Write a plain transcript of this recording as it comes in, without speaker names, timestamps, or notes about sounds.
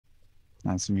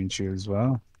Nice to meet you as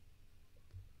well.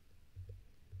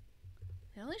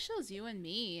 It only shows you and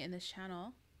me in this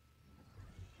channel.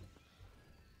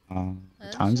 It The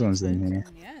doesn't time show zone's in time here.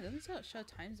 zone. Yeah, it doesn't show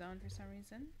time zone for some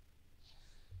reason.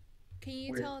 Can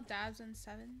you Weird. tell Dabs and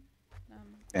Seven?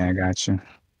 Yeah, I got you.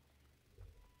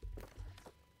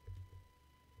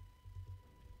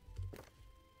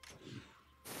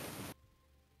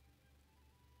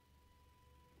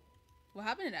 What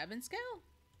happened in Evan scale?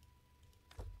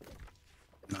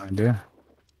 No idea.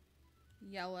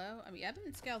 Yellow. I mean,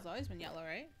 Evan scale's always been yellow,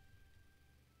 right?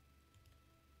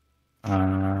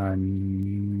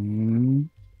 Mm,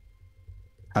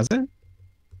 has it?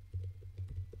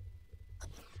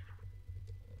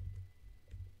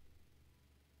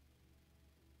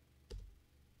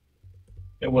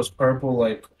 It was purple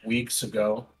like weeks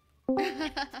ago.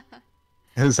 It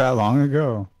was that long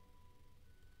ago.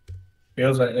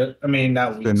 Feels like it. I mean,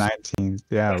 not The weeks, 19th.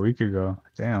 Yeah, a week ago.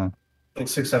 Damn. like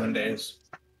 6, 7 days.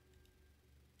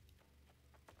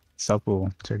 Supple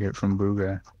took it from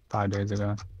Booga 5 days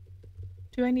ago.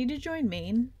 Do I need to join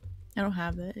main? I don't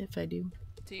have it. If I do,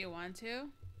 Do you want to?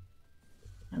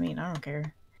 I mean, I don't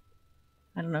care.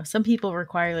 I don't know. Some people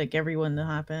require like everyone to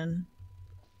hop in,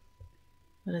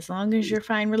 but as long as you're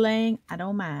fine relaying, I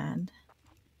don't mind.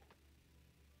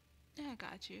 Yeah, I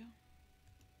got you.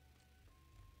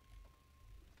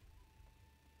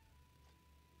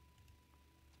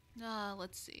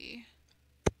 Let's see.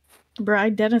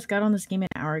 Bro, Dennis got on this game an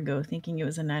hour ago thinking it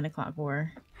was a 9 o'clock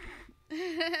war.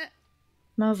 And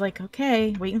I was like,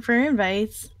 okay, waiting for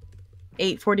invites.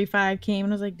 8:45 came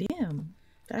and I was like, damn,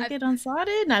 did I get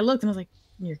unslotted? And I looked and I was like,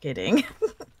 you're kidding.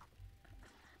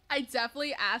 I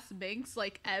definitely ask Minx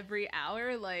like every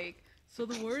hour, like, so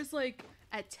the war's like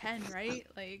at 10, right?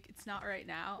 Like, it's not right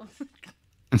now.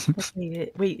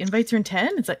 wait, invites are in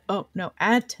 10? It's like, oh, no,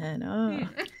 at 10. Oh.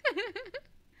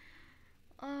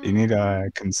 You need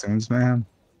consumes, man.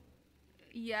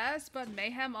 Yes, but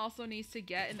Mayhem also needs to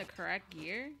get in the correct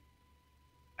gear.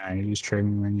 Nah, you just trade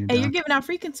me when you're Hey, done. you're giving out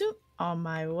free consume? On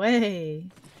my way.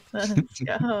 Let's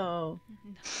go.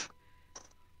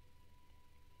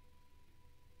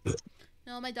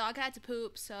 No, my dog had to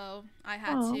poop, so I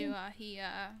had to.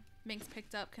 Minx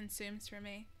picked up consumes for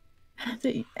me.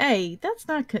 Hey, that's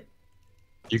not.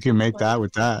 You can make that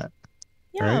with that.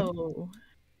 Yo. Right?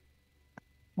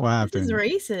 What happened? This is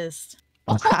racist.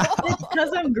 It's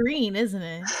because I'm green, isn't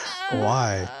it?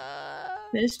 Why?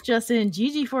 It's just in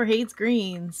GG4 hates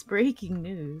greens. Breaking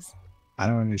news. I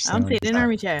don't understand. I'll say it in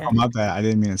army chat. Oh, my bad. I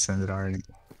didn't mean to send it already.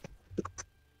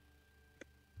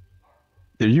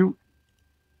 Did you?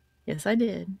 Yes, I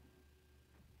did.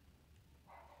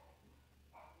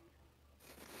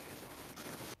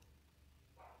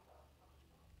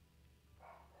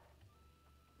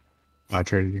 I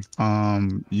traded you.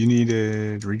 You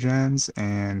needed regens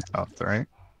and health, right?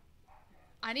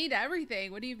 I need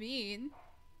everything. What do you mean?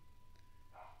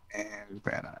 And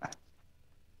mana.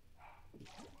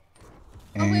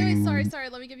 Oh, wait, sorry.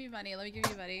 Let me give you money. You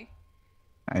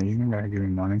don't gotta give me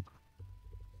money.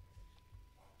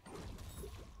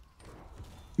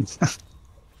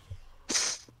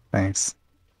 Thanks.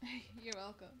 You're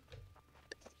welcome.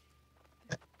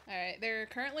 Alright, they're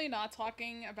currently not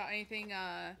talking about anything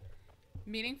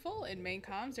meaningful in main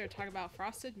comms. They're talking about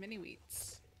frosted mini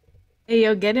wheats. Hey,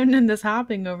 yo, get him in this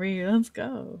hopping over here. Let's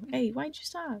go. Hey, why'd you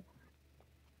stop?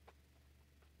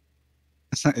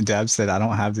 Dab said, I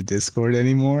don't have the Discord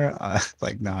anymore.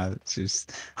 Like, nah, it's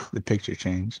just the picture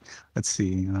changed. Let's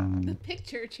see. The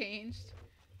picture changed.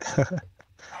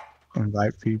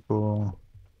 Invite people.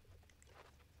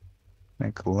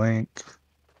 Make a link.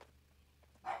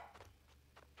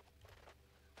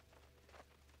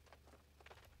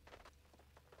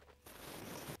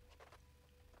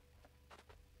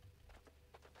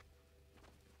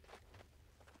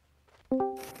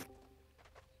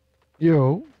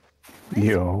 Yo.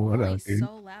 Yo, what up, dude?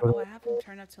 So loud. Oh, I have him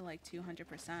turned up to like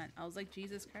 200%. I was like,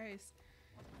 Jesus Christ.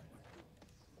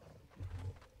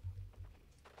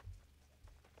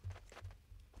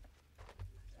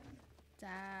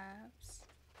 Dabs.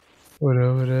 What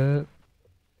up, what up?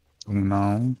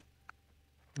 No.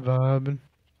 Vibing.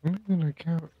 I'm not gonna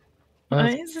count.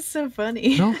 Why is this so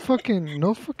funny? No fucking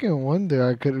wonder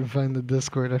I couldn't find the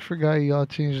Discord. I forgot y'all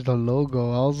changed the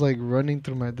logo. I was like running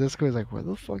through my Discord, like, where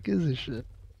the fuck is this shit?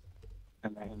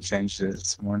 And I changed it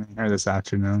this morning or this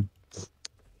afternoon.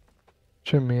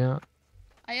 Check me out.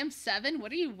 I am 7.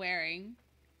 What are you wearing?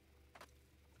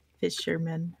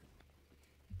 Fisherman.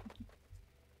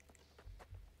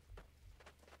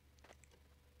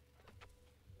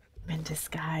 I'm in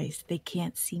disguise. They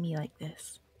can't see me like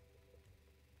this.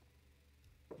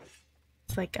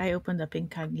 It's like I opened up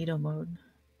incognito mode.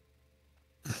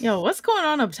 Yo, what's going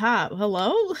on up top?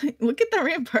 Hello? Look at the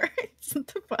ramparts. What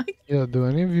the fuck? Yeah, do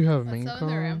any of you have What's main up in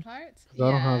the comms? ramparts? 'Cause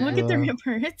I don't have Look at the the.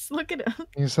 ramparts. Look at them.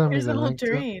 Can you send me There's the the whole link to?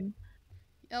 terrain.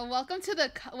 Yo, welcome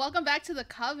back to the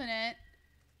Covenant.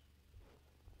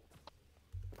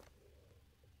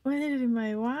 What am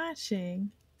I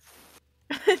watching?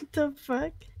 What the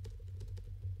fuck?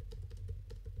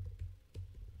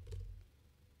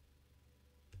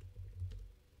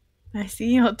 I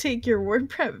see y'all take your word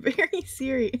prep very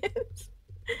serious.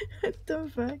 What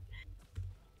the fuck?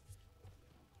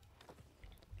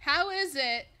 How is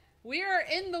it we are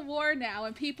in the war now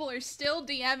and people are still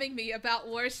DMing me about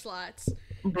war slots?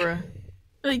 Bruh.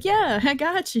 Yeah, I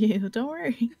got you. Don't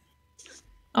worry.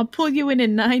 I'll pull you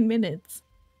in 9 minutes.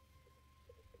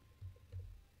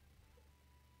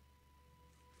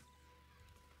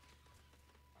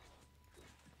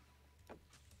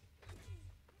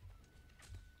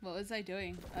 What was I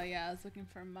doing? Oh yeah, I was looking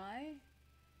for my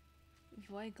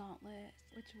Void Gauntlet.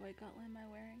 Which Void Gauntlet am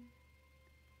I wearing?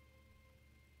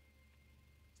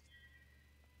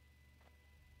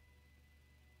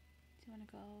 Do you want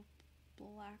to go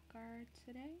Blackguard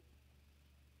today?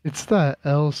 It's that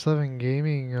L7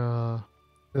 gaming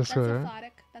That's Discord, right?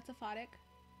 Aphotic. That's Aphotic.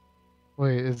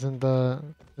 Wait, isn't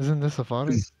this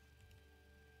Aphotic?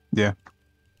 Yeah.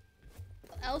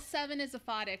 L7 is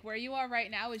Aphotic. Where you are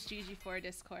right now is GG4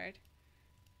 Discord.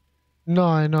 No,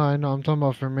 I know. I'm talking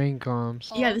about for main comms.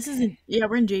 Oh, Yeah, this okay. isn't. Yeah,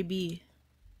 we're in JB.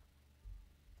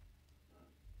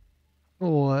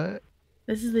 What?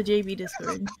 This is the JB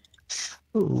Discord.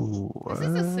 Ooh, This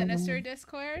is a Sinister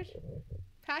Discord,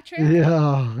 Patrick.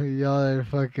 Yeah, y'all are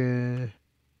fucking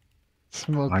I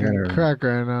smoking gotta, crack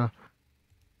right now.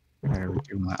 I gotta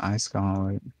redo my ice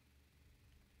gauntlet.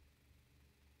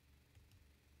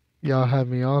 Y'all have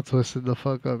me all twisted the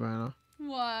fuck up right now.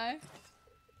 Why?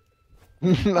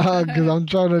 Nah, cause I'm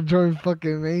trying to join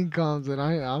fucking main comms and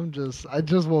I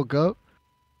just woke up,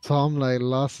 so I'm like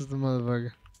lost as the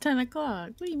motherfucker. 10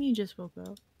 o'clock. What do you mean you just woke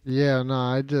up? Yeah,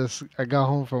 nah, I got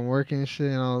home from work and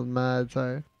shit and I was mad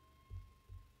tired.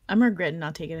 I'm regretting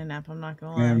not taking a nap. I'm not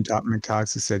gonna lie. And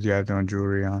McToxic said you have no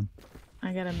jewelry on.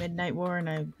 I got a midnight war and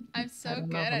I'm I so don't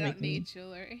good. know if I I'm don't making- need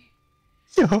jewelry.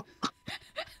 Yo.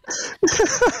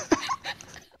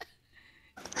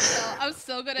 So I'm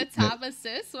still gonna top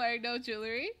assist wearing no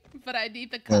jewelry, but I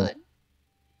need the cut.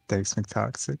 Thanks,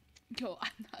 McToxic. No,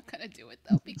 I'm not gonna do it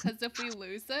though because if we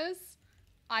lose this,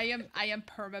 I am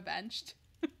perma benched.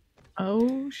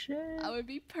 Oh shit. I would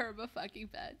be perma fucking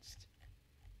benched.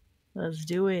 Let's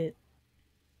do it.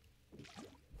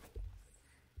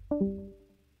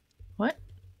 What?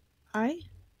 Hi?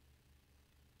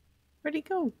 Where'd he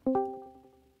go?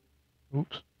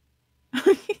 Oops.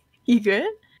 You good?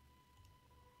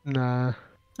 Nah.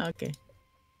 Okay.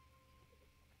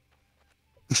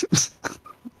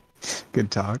 Good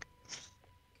talk.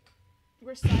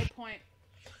 We're side point.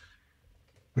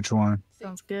 Which one?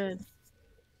 Sounds good.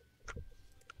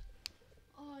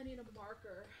 Oh, I need a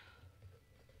marker.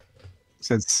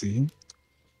 Said C.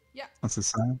 Yeah. What's the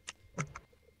sign?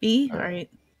 B? Alright.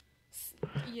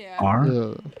 Yeah. R.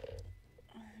 Yeah.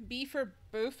 B for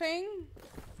boofing.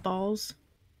 Balls.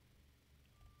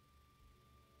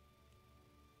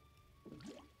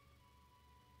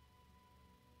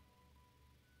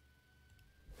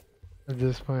 At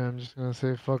this point, I'm just gonna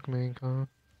say fuck main comm.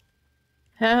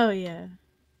 Hell yeah.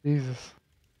 Jesus.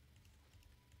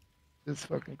 It's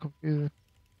fucking confusing.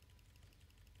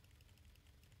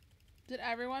 Did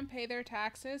everyone pay their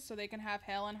taxes so they can have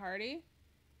Hale and Hardy?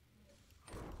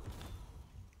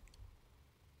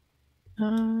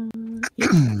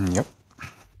 Yep.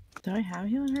 Do I have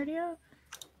Heal and Hardy up?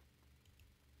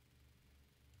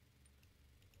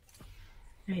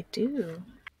 I do.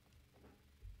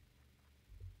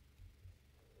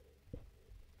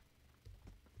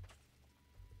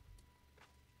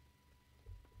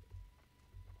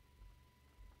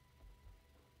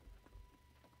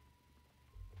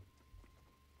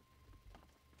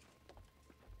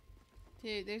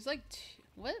 Dude, there's like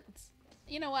what?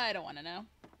 You know what? I don't want to know.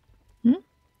 Hmm?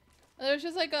 There's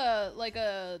just like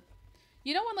a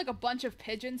you know when like a bunch of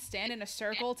pigeons stand in a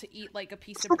circle to eat like a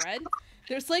piece of bread?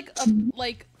 There's like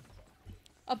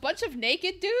a bunch of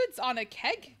naked dudes on a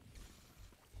keg.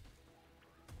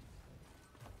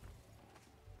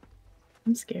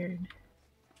 I'm scared.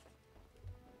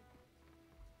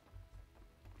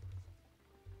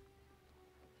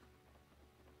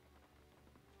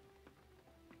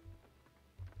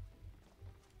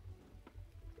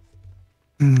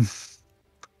 Mm.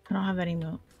 I don't have any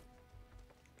milk.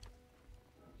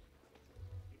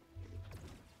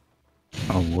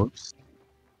 Oh, whoops.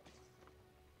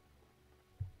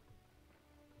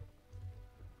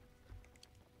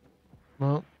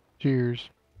 Well, cheers.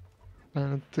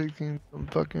 I'm taking some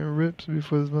fucking rips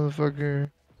before this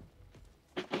motherfucker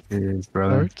Cheers,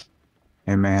 brother. starts.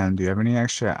 Hey man, do you have any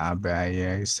extra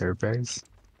Abaye surveys?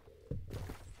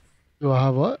 Do I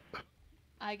have what?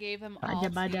 I gave them I all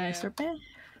get by to the you. serpent.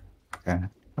 Okay,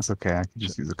 that's okay. I can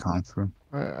just use a conf room.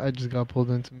 I just got pulled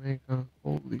into Jamaica.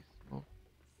 Holy smoke.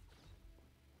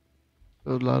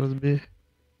 So loud as bitch.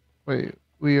 Wait,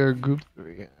 we are group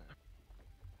 3.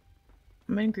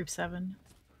 I'm in group 7.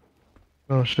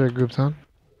 Oh shit, group 10?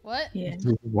 What? Yeah.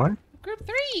 What? Group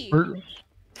 3. We're,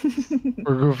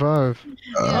 we're group 5.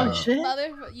 Yeah, Oh, shit.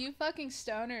 you fucking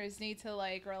stoners need to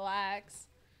like relax.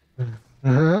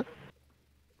 Uh-huh.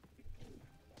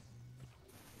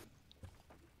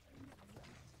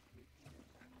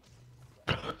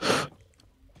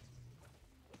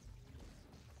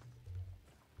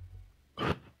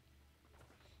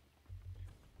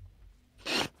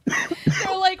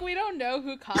 They're like, we don't know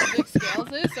who Cosmic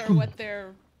Scales is or what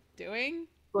they're doing.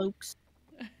 Blokes.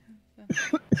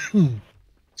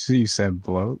 So you said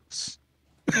blokes?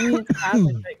 I mean, it's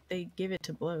cosmic, but they give it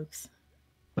to blokes.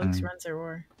 Blokes Mm. runs their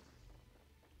war.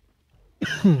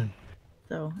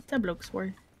 So, it's a blokes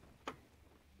war.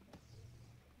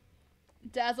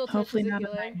 Dazzle Touch Hopefully is a not a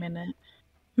healer. 9-minute.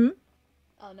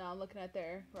 Oh no, I'm looking at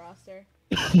their roster.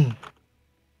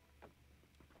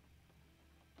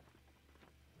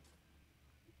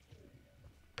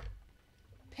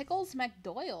 Pickles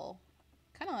McDoyle.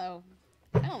 Kind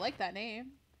of like that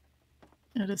name.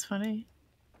 That is funny.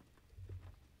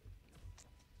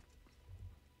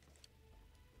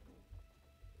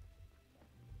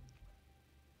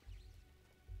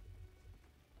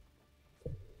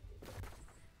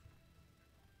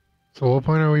 So what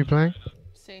point are we playing?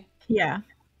 See, Yeah.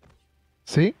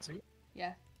 See?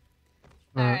 yeah.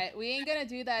 Alright. All right, we ain't gonna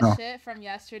do that No. shit from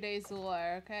yesterday's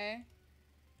war, okay?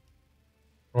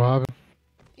 What happened?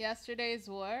 Yesterday's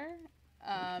war,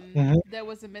 there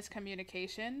was a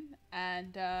miscommunication,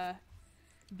 and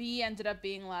B ended up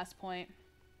being last point.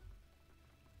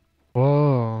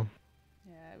 Whoa.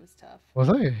 Yeah, it was tough. Was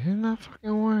I in that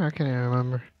fucking war? I can't even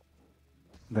remember.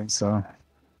 I think so.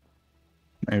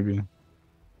 Maybe.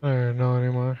 I don't know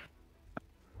anymore.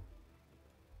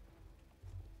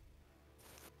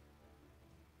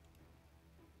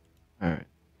 Alright.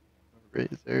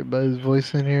 Raise everybody's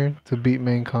voice in here to beat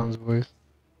main con's voice.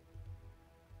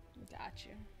 Got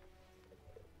you.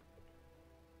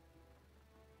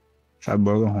 Should I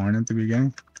blow the horn at the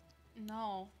beginning?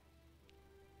 No.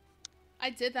 I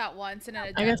did that once in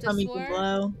an I got Adeptus something you can war,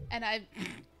 blow. and I.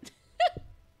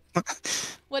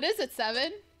 What is it,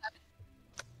 7?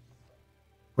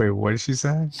 Wait, what did she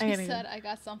say? She gotta go. said, "I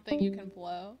got something you can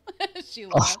blow." She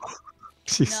laughed. Oh, No,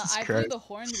 Jesus I blew Christ. the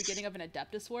horn in the beginning of an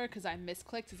Adeptus war because I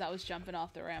misclicked as I was jumping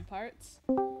off the ramparts.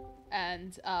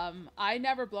 And I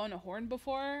never blown a horn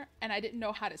before, and I didn't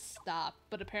know how to stop.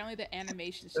 But apparently the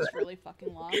animation's just really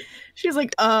fucking long. She's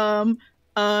like,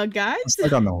 guys?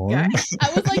 Stuck on the horn? Guys?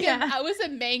 I was like, Yeah. I was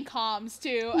in main comms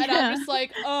too, and Yeah. I'm just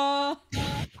like,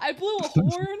 I blew a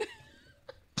horn.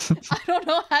 I don't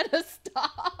know how to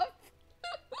stop.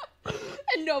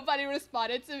 And nobody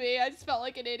responded to me. I just felt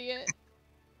like an idiot.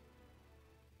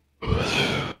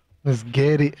 Let's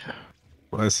get it.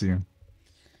 Bless you.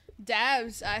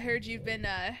 Dabs, I heard you've been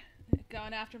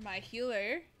going after my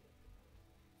healer.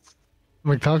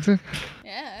 McToxic?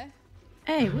 Yeah.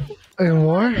 Hey, what the In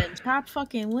war? Top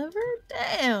fucking liver?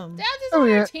 Damn. Dabs is Oh, on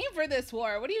yeah. our team for this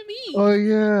war. What do you mean? Oh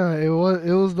yeah, it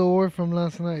was the war from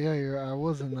last night. Yeah, I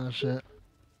was in that shit.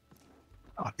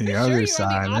 On Pretty the sure other you're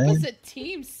side, on the eh? opposite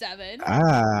team, 7.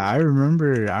 I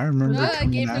remember No, I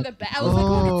coming gave her out. the bat. I was like,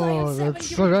 look, it's Oh, IO7. that's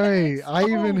Give her the right. bats. I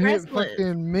even hit restless.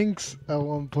 fucking Minx at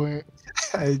one point.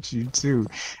 I hit you too.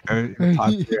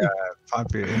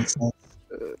 Pop your incense.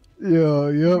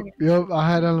 Yep.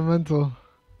 I had elemental.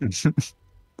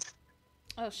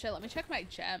 Oh shit, let me check my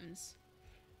gems.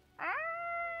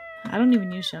 I don't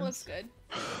even use That looks gems.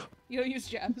 good. You don't use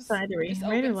gems? Cidery. Just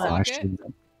Right or open left? Oh, socket?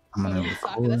 I'm gonna Open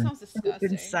socket? That record. sounds disgusting.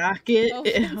 Open socket.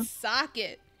 Open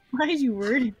socket. Why did you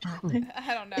word it that way?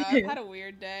 I don't know. I've had a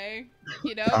weird day.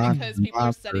 You know, Ah, because people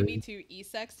are sending me bakery. to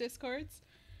e-sex discords.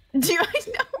 Do I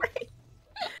know, right?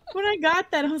 When I got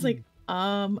that, I was like,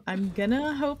 I'm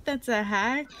gonna hope that's a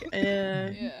hack.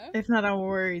 Yeah. If not, I'll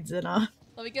words and all.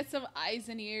 Let me get some eyes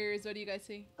and ears. What do you guys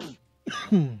see?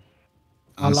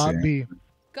 A lot Honestly, B.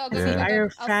 Go, go, Yeah. go, Fire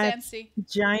go. I'll fat stand see.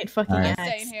 giant fucking Alright. I'm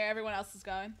staying axe. here. Everyone else is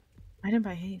going. I didn't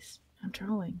buy haste. I'm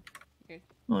trolling. Okay.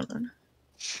 Hold on.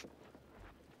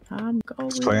 I'm going.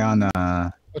 Let's play on Watch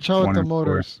out with One the and four.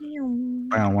 motors. play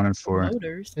on 1 and 4.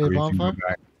 Motors. Hey, So we can go bonfire.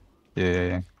 back.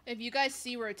 Yeah. If you guys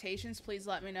see rotations, please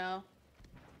let me know.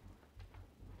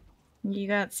 You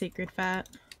got Sacred Fat.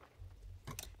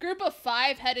 Group of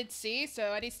 5 headed C,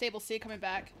 so any stable C coming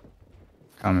back.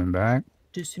 Coming back.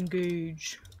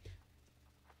 Disengage.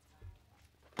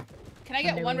 Can I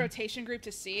get one Underway. rotation group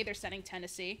to C? They're sending 10 to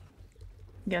C.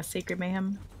 You got Sacred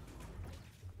Mayhem.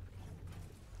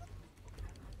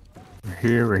 We're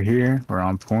here. We're here. We're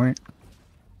on point.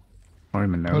 Or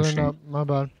even Pulling no up. My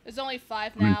bad. There's only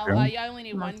 5 Me now. too. Yeah, I only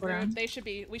need Come on, one slow group.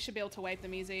 down. We should be able to wipe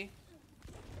them easy.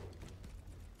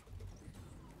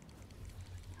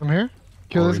 I'm here.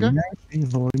 Kill this guy.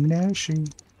 Lord Nashi.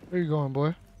 Where you going,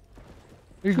 boy?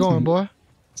 Where you going, boy?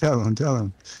 Tell him. Tell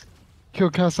him. Kill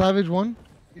Cal Savage 1.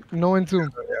 No entomb.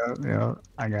 Yeah.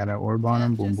 I got an orb on Yeah,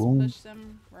 him. Boom, just boom. push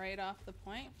them right off the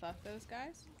point. Fuck those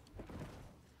guys.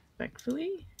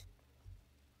 Respectfully.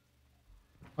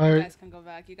 You Alright. guys can go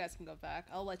back. You guys can go back.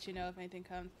 I'll let you know if anything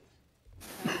comes.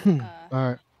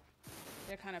 Alright.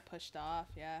 They're kind of pushed off.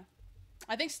 Yeah.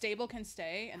 I think stable can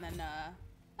stay, and then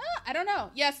I don't know.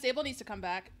 Yeah, stable needs to come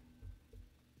back.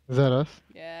 Is that us?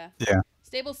 Yeah. Yeah.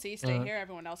 Stable C, stay Alright. here.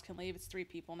 Everyone else can leave. It's 3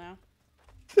 people now.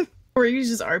 Or you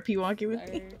just RP walking with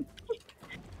me. Third.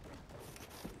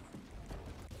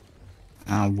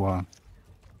 Oh,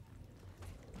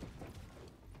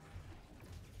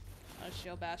 Oh,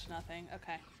 shield bash, nothing.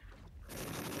 Okay.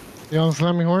 You on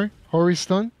slamming Hori? Hori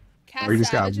stun? Cass We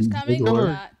just got Savage is big coming.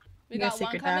 orb. We You got got one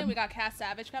Secret coming. Tab. We got Cass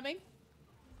Savage coming.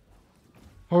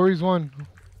 Hori's 1.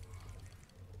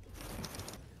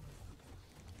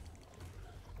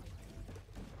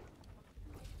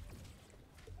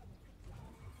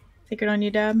 Take it on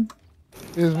you, Dab.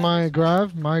 Is my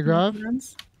grav. My grav.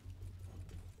 Runs.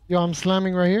 Yo, I'm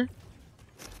slamming right here.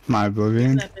 my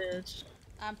oblivion. That bitch.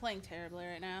 I'm playing terribly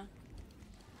right now.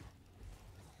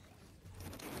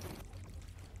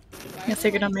 Why Yeah, are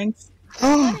take they it on letting- Minx.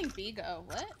 letting B go?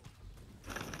 What?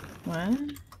 What? I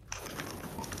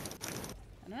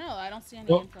don't know. I don't see any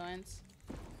Well- influence.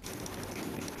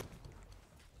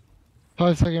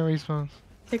 5-second respawns.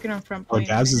 Take it on front Oh, point.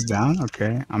 Gabs is down?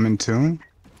 Okay. I'm in tune.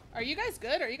 Are you guys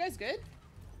good? Are you guys good?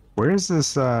 Where's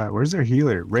this, where's their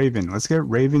healer? Raven. Let's get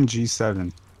Raven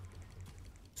G7.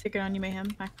 Take it on you, Mayhem.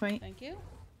 Back point. Thank you.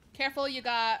 Careful, you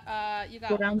got Go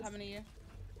one down. coming to you.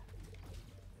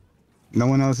 No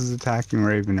one else is attacking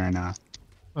Raven right now.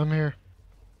 I'm here.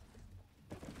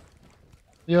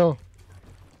 Yo,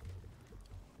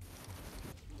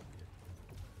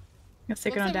 Let's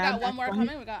take Looks it on like we Dab. got one Back more point.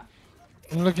 coming. We got.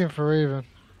 I'm looking for Raven.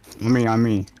 On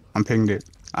me. I'm pinged it.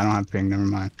 I don't have ping, never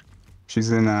mind.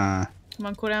 She's in, Come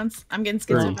on, cooldowns. I'm getting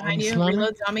schizo Three. behind you. Slamming.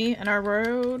 Reload dummy in our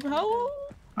road. Oh,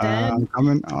 dead. I'm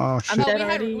coming. Oh, shit. I'm Oh, dead we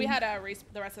already. had the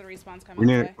rest of the respawns coming. We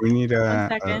need, Okay. we need 1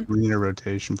 second. we need a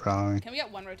rotation probably. Can we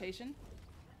get one rotation?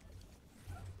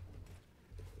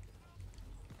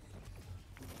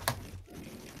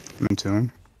 I'm in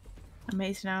tune. I'm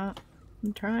acing out.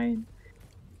 I'm trying.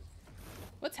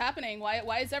 What's happening? Why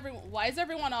is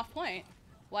everyone off point?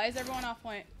 Why is everyone off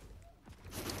point?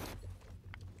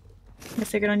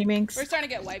 Let's take it on you, Minx. We're starting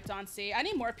to get wiped on C. I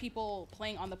need more people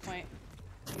playing on the point.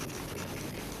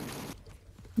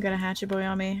 Got a hatchet boy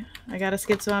on me. I got a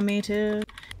schizo on me too.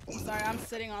 Sorry, I'm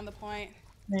sitting on the point.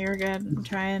 No, you're good. I'm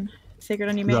trying. Sacred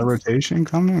on you, Is that Minx. rotation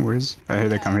coming? Where's? Oh, here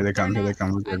they come. Here they come. They're Here they not-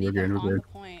 come. We're I good. need We're them good. We're on good. the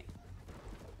point.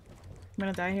 I'm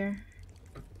gonna die here.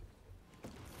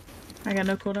 I got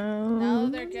no cooldown. No,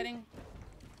 they're getting.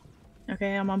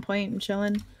 Okay, I'm on point. I'm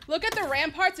chilling. Look at the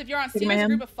ramparts. If you're on C, Take my there's a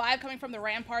hand. group of 5 coming from the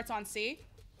ramparts on C.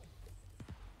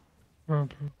 Oh,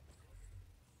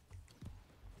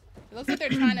 It looks like they're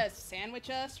trying to sandwich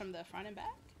us from the front and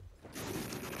back.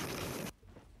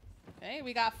 Okay,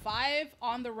 we got 5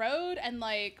 on the road and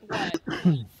like what?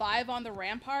 5 on the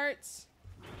ramparts.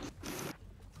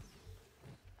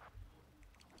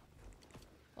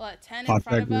 What? 10 in Fuck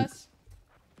front that of group. us.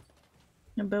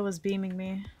 No, Bill was beaming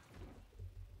me.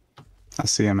 I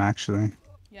see him actually.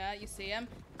 Yeah, you see him.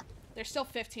 There's still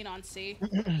 15 on C.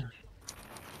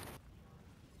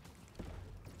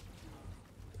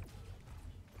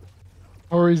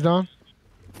 Hori's down.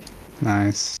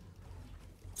 Nice.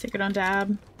 Take it on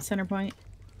Dab. Center point.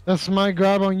 That's my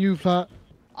grab on you, Flat.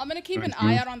 I'm gonna keep an Thank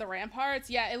eye you. out on the ramparts.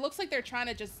 Yeah, it looks like they're trying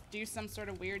to just do some sort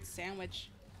of weird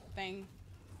sandwich thing.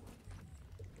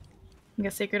 You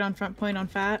got Sacred on front point on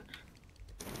Fat.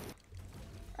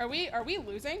 Are we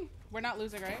losing? We're not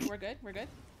losing, right? We're good. We're good.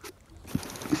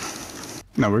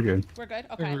 No, we're good. We're good.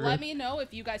 Okay, we're let good. me know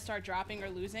if you guys start dropping or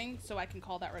losing so I can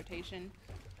call that rotation.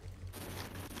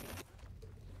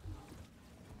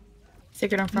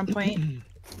 Sacred on front point.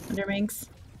 Under Minx.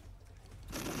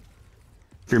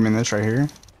 Screaming this right here.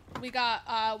 We got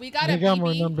They a got more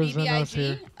BB, numbers than us BBIG.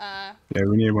 here. Yeah,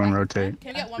 we need one rotate. Can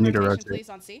we get We one need to rotation, rotate. please,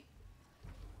 on C?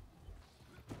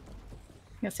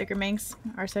 Got Sacred Manx,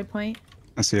 our side point.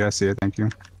 I see it. Thank you.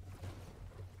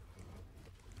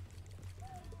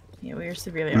 Yeah, we are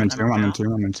severely I'm in outnumbered tune.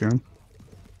 now. I'm in tune.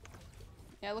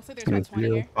 Yeah, it looks like there's Gonna about 20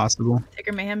 heal here. if possible.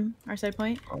 Sacred Mayhem, our side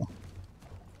point. Oh.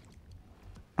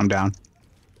 I'm down.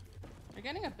 We're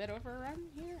getting a bit overrun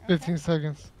here. Okay. 15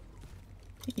 seconds.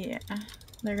 Yeah,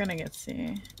 they're gonna get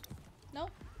C. No.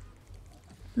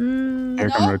 Here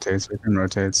Mm, come No. rotates. Here come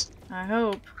rotates. I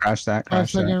hope. Crash that.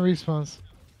 5-second That. respawns.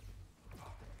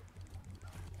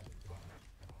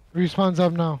 Respawns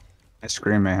up now. I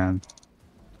scream, man.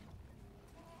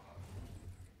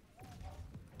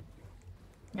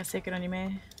 Got Sacred on you, May.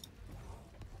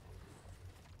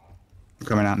 I'm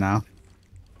coming out now.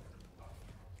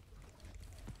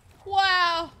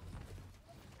 Wow.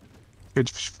 Good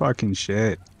fucking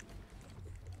shit.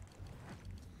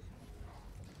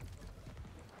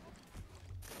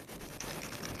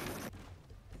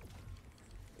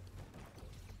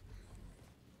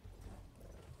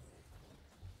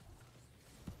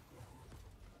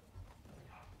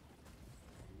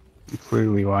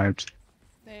 Completely wiped.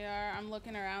 They are. I'm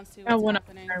looking around, see Got what's one up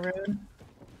happening. our road.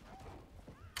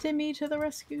 Timmy to the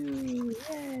rescue!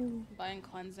 Yay! Buying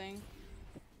cleansing.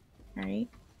 Alright.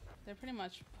 They're pretty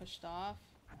much pushed off.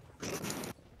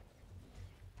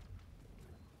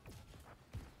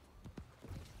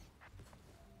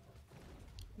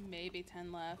 Maybe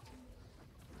 10 left.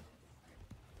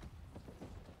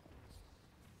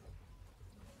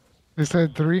 They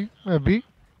said 3 at B.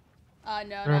 No,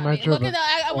 Or am not I me. Look tripping? at the.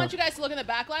 I want you guys to look at the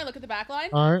back line. Look at the back line.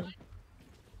 Alright.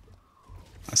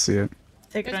 I see it.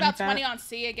 Sacred There's on you, about 20 Fat. on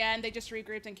C again. They just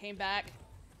regrouped and came back.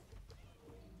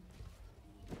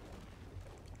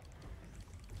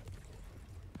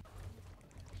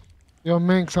 Yo,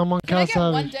 Minx, I'm on Can I Cal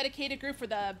get one Savage. dedicated group for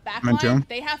the back I'm in line? tune.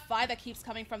 They have 5 that keeps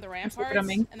coming from the ramparts, on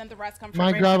me. and then the rest come from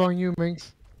My right- grab on you,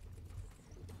 Minx.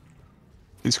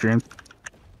 He screamed.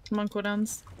 Come on,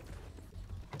 cooldowns.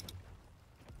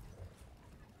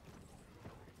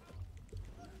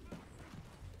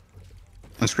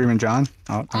 I'm screaming, John.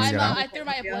 Oh, let me I'm, get out. I threw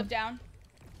my Yeah. obliv down.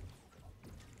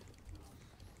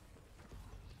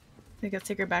 They got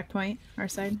Sacred back point, our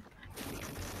side.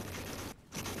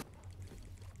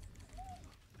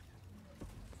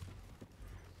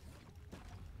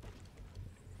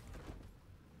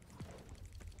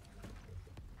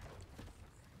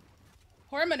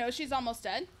 Horimonoshi's almost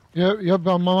dead. Yep,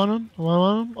 I'm on him. I'm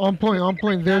on him. On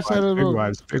point. Their side of the Big road.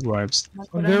 wipes. Big wipes. Come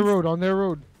On their cooldowns.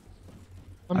 road.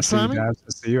 I'm I see you, slamming.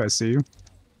 Dabs. I see you.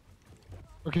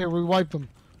 Okay, we wiped them.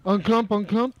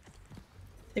 Unclump.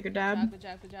 Sacred dab. Good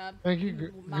job. Thank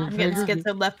you. Mom, I'm Good getting figure.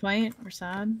 schizo left point. We're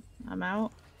sad. I'm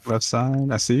out. Left side.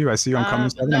 I see you. I'm coming.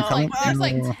 Seven, I'm no, coming. There's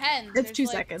like No. 10. It's There's 2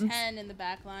 like seconds. 10 in the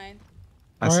back line.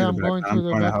 I see Alright, the I'm back going line. through I'm the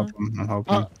going to back help him. I'm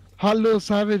hoping. Hot Little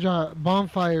Savage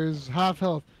bonfires, half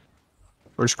health.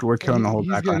 We're killing the whole He's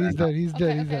back good, line. he's right now. dead, he's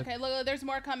dead, he's dead. Okay. Look, there's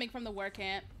more coming from the war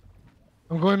camp.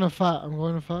 I'm going to fat.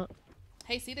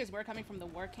 Hey, see, there's more coming from the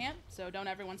war camp, so don't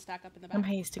everyone stack up in the I'm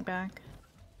back. hasting back.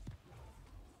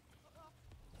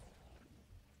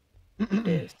 It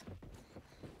is.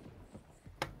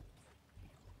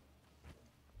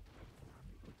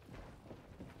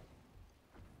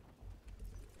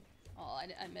 Oh,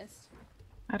 I missed.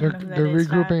 I They're, don't know who that they're is,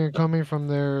 Fat. regrouping and coming from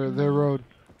their road.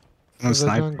 I'm the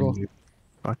sniping. jungle. Dude.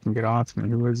 Fucking get off me.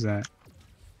 Who is that?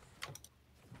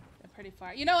 They're pretty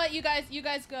far. You know what? You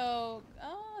guys go.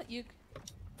 You.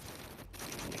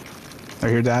 Right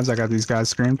here, Dabs. I got these guys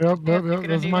screamed. Yep. picking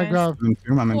That's on you my guys. grab. I'm in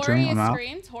tune. I'm out.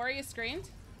 Tori is screamed.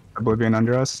 Oblivion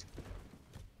under us.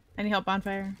 I need help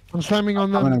bonfire. I'm slamming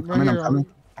on them I'm right coming. here.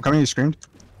 I'm coming. You screamed.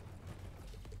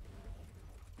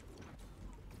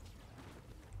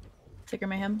 Sacred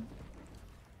Mayhem.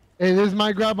 Hey, there's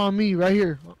my grab on me right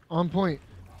here. On point.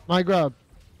 My grab.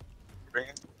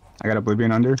 I got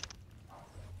Oblivion under.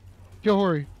 Kill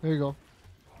Hori. There you go.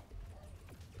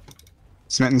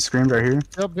 Smitten screamed right here.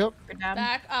 Yep. Good dab.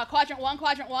 Back. Quadrant 1.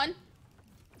 Quadrant 1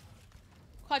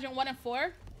 and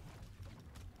 4.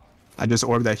 I just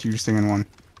orbed that huge thing in 1.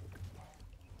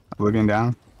 Oblivion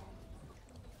down.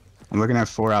 I'm looking at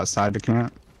 4 outside the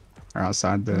camp. Or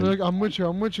outside the... Look, I'm with you.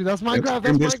 That's my Yep, grab.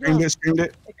 That's my grab. Screamed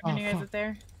it. Sacred on you Oh, guys fuck. up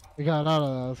there. We got out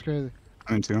of that. That's crazy.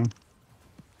 I'm in 2.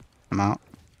 I'm out.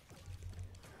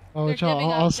 Oh, They're child.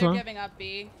 giving up. Awesome. They're giving up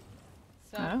B.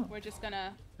 So Oh. we're just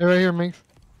gonna. They're right here, Minx.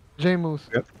 J Moose.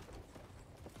 Yep.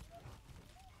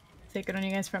 Sacred on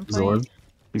you guys front He's point. orbed.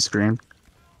 He screamed.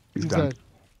 He's done. dead.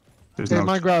 There's Hey, no...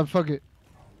 my grab. Fuck it.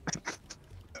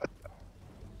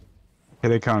 Here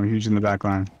they come. Huge in the back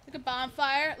line. Look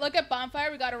at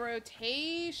bonfire. We got a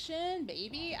rotation,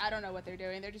 baby. I don't know what they're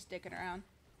doing. They're just dicking around.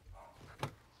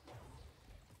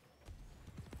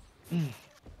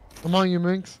 I'm on you,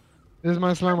 Minx. This is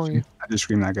my slime on you. I just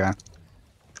screamed that guy.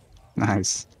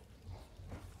 Nice.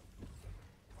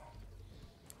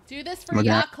 Do this for Look at-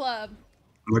 Yacht Club.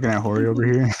 I'm looking at Hori over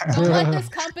here. Don't let this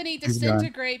company He's gone.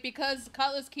 disintegrate because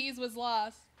Cutlass Keys was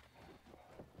lost.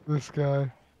 This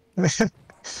guy.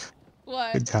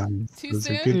 What? Good times. Too Those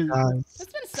are soon? good times.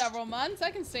 It's been several months.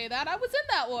 I can say that. I was in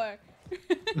that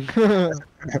war.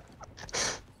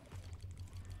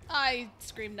 I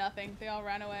screamed nothing. They all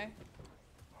ran away.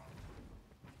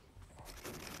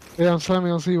 Yeah, I'm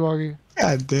slamming on Seawoggy.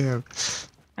 God damn.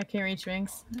 I can't reach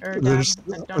Minx. Or Dab. There's, I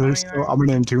don't know where there's you still, are. I'm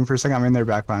gonna entomb for a second. I'm in their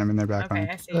back line. I'm in their back Okay, line.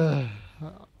 I see. I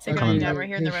Sick on on you, Dab, get right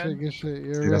here in the good shit, road. good shit.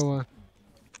 You're a See, that's- real one.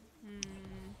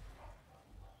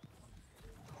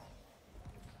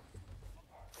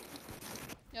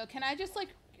 Yo, can I just like,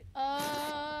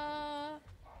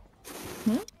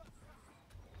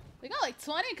 We got like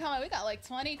 20 coming. We got like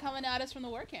 20 coming at us from the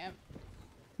war camp.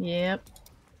 Yep.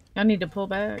 I need to pull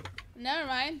back. Never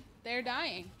mind. They're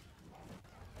dying.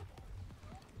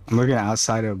 I'm looking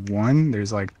outside of one.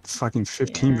 There's like fucking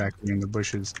 15 Yeah. back there in the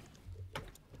bushes.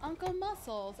 Uncle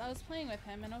Muscles. I was playing with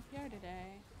him in OPR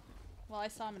today. Well, I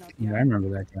saw him in OPR. Yeah, I remember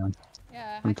that guy.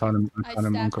 Yeah, I'm calling him I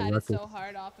Uncle stab it Ruckus. so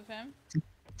hard off of him.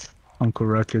 Uncle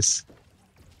Ruckus.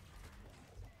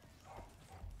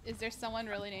 Is there someone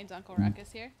really named Uncle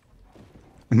Ruckus here?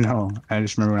 No, I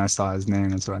just remember when I saw his name.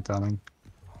 That's what I thought of.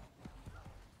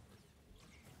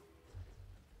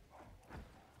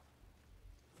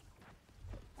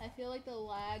 I feel like the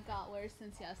lag got worse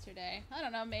since yesterday. I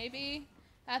don't know, maybe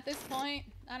at this point,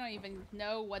 I don't even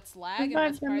know what's lag and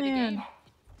what's part of the game.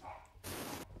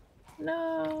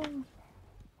 No.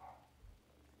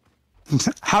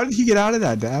 How did he get out of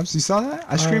that, Dabs? You saw that?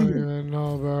 I I screamed don't even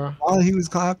know, bro. while he was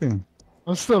clapping.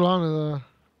 I'm still on it though.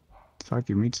 Fuck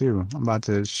you, me too. I'm about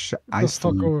to Get the ice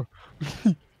fuck him. over.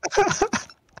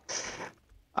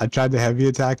 I tried to heavy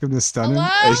attack him to stun him.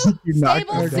 Hello? and he knocked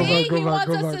Stable me Go C? back, go He back, wants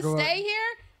go us back, to go back. stay here?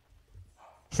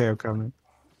 Okay, I'm coming.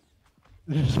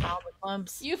 All the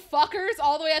clumps. You fuckers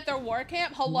all the way at their war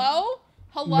camp? Hello?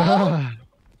 Hello? Nah.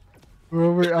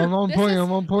 Wait, I'm on This point. is-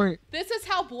 I'm on point. This is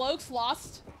how blokes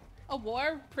lost a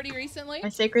war pretty recently. My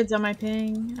sacred's on my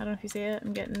ping. I don't know if you see it.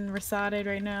 I'm getting resodded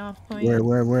right now. Off point.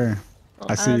 Where?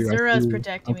 I see you. I Zura's see you.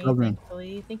 protecting I'm me, covering.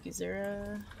 thankfully. Thank you,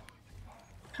 Zura.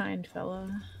 Kind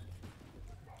fella.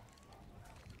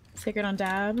 Sacred on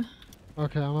Dab.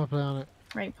 Okay, I'm gonna play on it.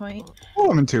 Right point.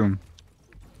 Oh, I'm in tomb.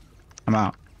 I'm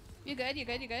out. You good? You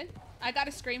good? You good? I got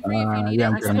a scream for you if you need yeah, it.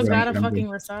 I'm I good, still I'm got a good, I'm fucking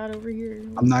good. resod over here.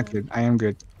 I'm not good. I am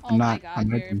good. Oh I'm my not. god, I'm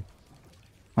you're... good.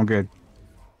 I'm good.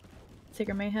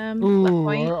 Sacred Mayhem. Left Ooh,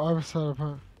 point. I set up.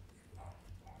 Huh?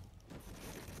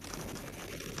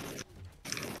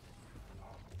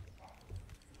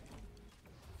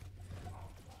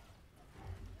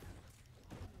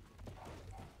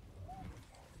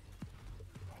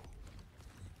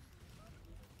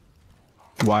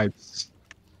 Wipes.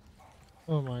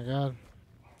 Oh my god.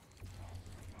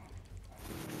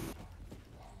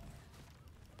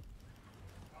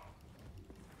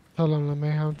 Tell him the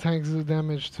mayhem tanks do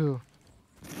damage too.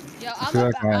 Yo, feel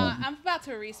like I'm about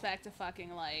to respect a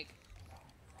fucking, like,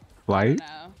 I Light? don't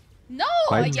know. No!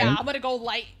 Light yeah, tank? I'm gonna go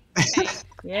light tank.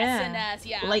 Yeah. SNS,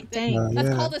 yeah. Light That- tank. That's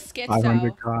yeah. called a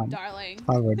 500 schizo, con. darling.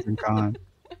 500 con.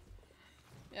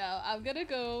 Yeah, I'm gonna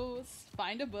go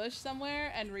find a bush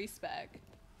somewhere and respec.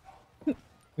 Yeah,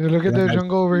 look at Yeah, their I-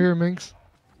 jungle over here, Minx.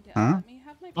 Yeah, Huh? let me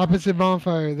have my Opposite coffee.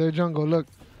 bonfire, their jungle. Look.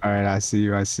 Alright, I see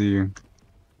you. I see you.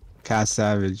 Cat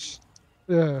Savage.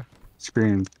 Yeah.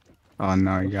 Screamed. Oh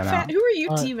no, you got Fat, out. who are you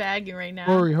Alright. teabagging right now?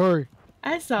 Hurry.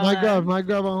 I saw My that.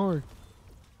 grab on Hori.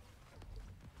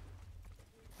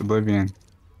 Oblivion.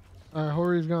 Alright,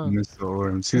 Hori's gone. Missed the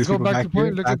orb. See Let's these go people back back to point,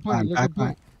 here? look at Back point, line, look back at point.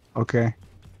 line. Okay.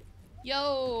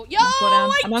 Yo,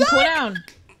 I'm on cooldown.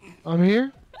 I'm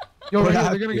here. Yo, What right here, they're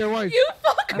happened? gonna get wiped. You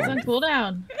I fucker! was on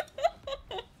cooldown.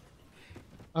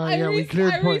 Yeah, we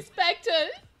cleared I point. respect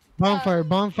it.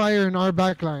 Bonfire in our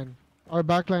backline. Our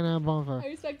backline and I bonfire.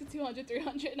 respect the 200,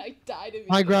 300, and I died immediately.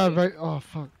 My grab, right? Oh,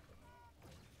 fuck.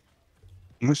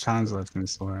 How much time's left in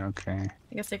this war? Okay.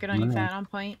 I got sacred on you, Nice. Fat, on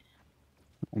point.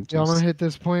 Yeah, I'm gonna hit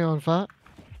this point on Fat.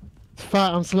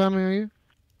 Fat, I'm slamming on you.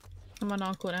 I'm on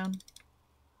all cooldown.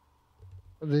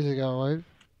 They just got wiped.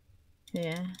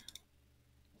 Yeah.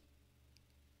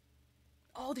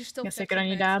 Oh, there's still Guess I 15 get on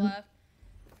you, minutes Dab. left.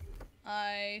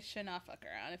 I should not fuck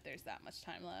around if there's that much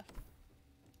time left.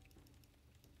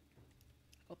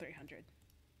 Oh, 300.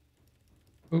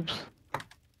 Oops.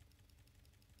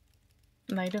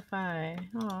 Nightify.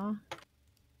 Aw.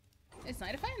 Is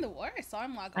Nightify in the war? I saw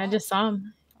him log I off. just saw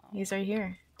him. He's right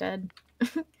here. Dead.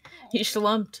 He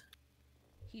slumped.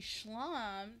 He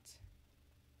slumped.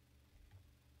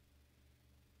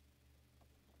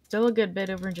 Still a good bit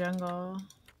over jungle.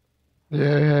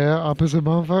 Yeah. Opposite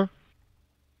bonfire.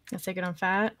 Let's take it on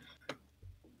fat.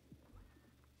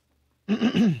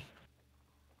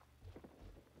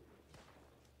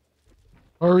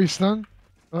 Are we stunned?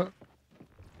 Oh,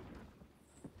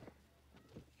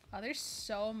 there's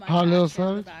so much Hot little action in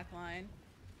the savage? back line.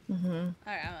 Mm-hmm.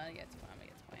 Alright, I'm gonna get to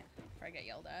point before I get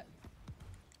yelled at.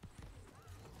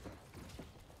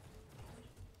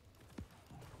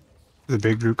 The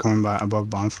big group coming by above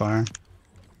bonfire.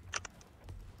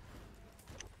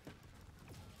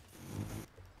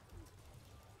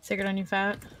 Take it on you,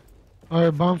 fat. All right,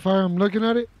 bonfire. I'm looking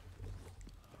at it.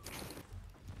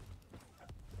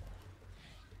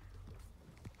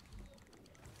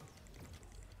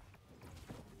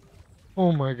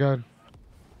 Oh my god.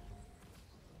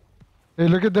 Hey,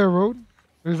 look at that road.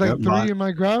 There's like Yep, 3 bot. in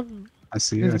my grab. I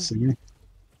see you. I Is- see you.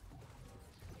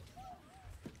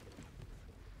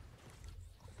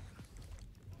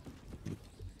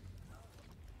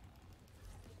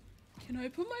 Can I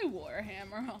put my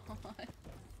warhammer on?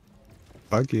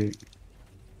 Fuck it.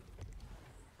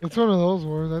 It's one of those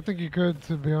wars. I think you could,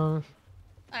 to be honest.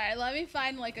 Alright, let me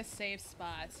find like a safe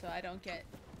spot so I don't get...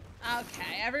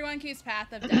 Okay, everyone keeps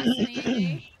Path of Destiny in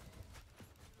me.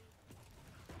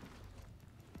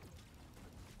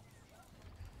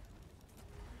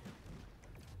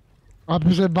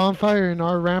 Opposite bonfire in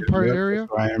our rampart Yep, area.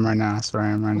 that's where I am right now. That's where I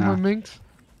am right I'm now. with Minx.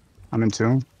 I'm in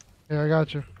 2. Yeah, I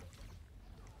got you.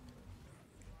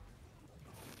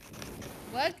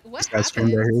 What This guy's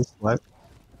screaming right happened? here. What?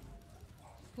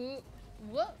 Who?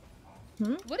 What?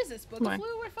 Hmm? What is this? Book Why? of Flu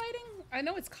we're fighting? I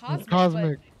know it's Cosmic,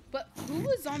 Cosmic. But who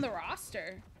was on the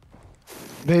roster?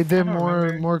 They did don't more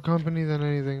remember. company than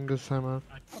anything this time out.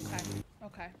 Okay.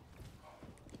 Okay.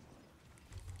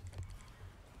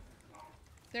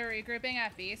 They're regrouping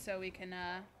at B so we can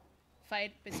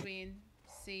fight between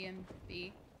C and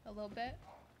B a little bit.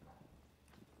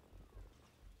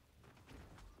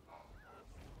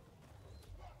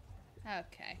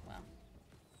 Okay, well.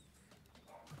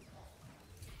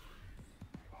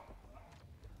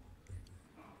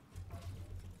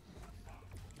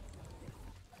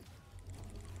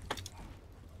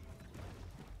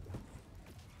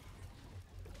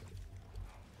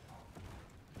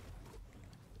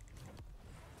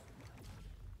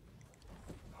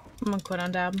 I'm gonna quit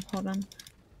on dab. Hold on.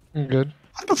 I'm good.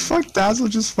 How the fuck Dazzle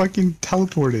just fucking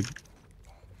teleported?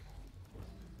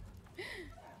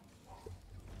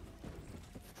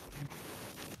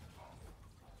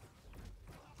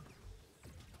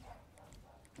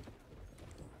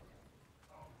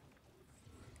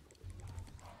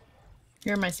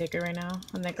 You're my sacred right now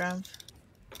on that grab.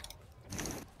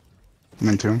 I'm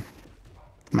in 2.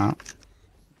 I'm out.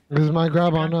 This is my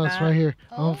grab on Grab us that. right here.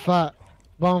 Oh. On fat.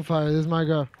 Bonfire. This is my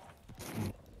grab.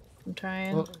 I'm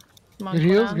trying. Well, I'm on Good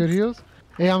heals. cooldowns. Good heals.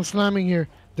 Hey, I'm slamming here.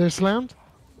 They're slammed.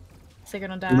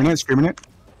 Sacred on Screaming dab. it. Screaming it.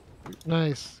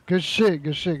 Nice. Good shit.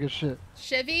 Good shit. Good shit.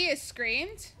 Shivy is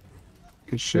screamed.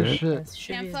 Good Good shit. shit. Yes,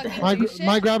 should Can't be fucking dead. My, do gr- shit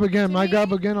my grab again. to My me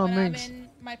grab again on when I'm Minx. in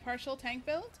my partial tank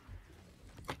build.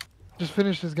 Just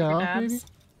finish this guy Sacred off, maybe? dabs.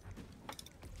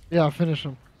 Yeah, I'll finish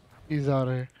him. He's out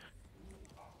of here.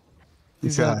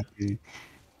 He's out. Exactly.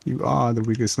 You are the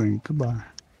weakest link. Goodbye.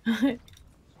 Oh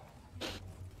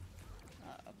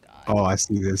god. Oh, I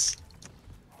see this.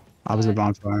 Opposite What?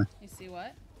 bonfire. You see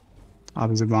what?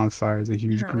 Opposite bonfire is a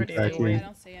huge Where group do back you I here.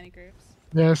 don't see any groups.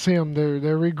 Yeah, I see him. They're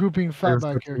regrouping They're fat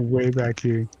back here. fucking way back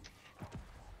here.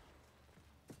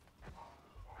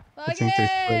 I think they're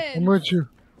quick. I'm Fuggins! with you.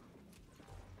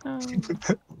 Oh. What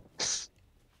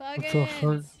the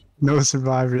fuck? No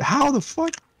survivors. How the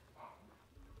fuck?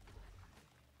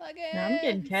 Fuggins! Now I'm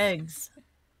getting kegs.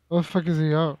 What the fuck is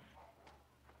he out?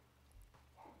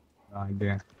 No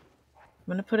idea. I'm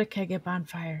gonna put a keg at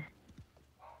bonfire.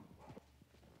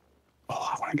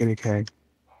 Oh, I want to get a keg.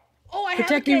 Oh, I have a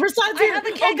Protect me, keg! Rasad's I here! have a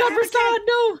Oh keg! god, I have a keg! Rasad,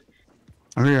 no!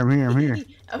 I'm here. I'm here. I'm here.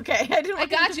 Okay, I didn't I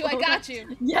want got to you! I blow got up.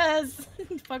 you! Yes!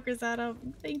 Fuck Rasad up.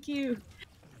 Thank you.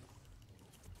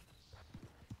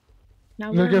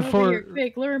 Now lure Look him at over here, Fort.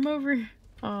 quick, lure him over.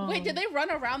 Oh. Wait, did they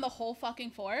run around the whole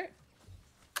fucking fort?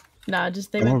 Nah,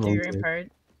 just they Some went of through them your did.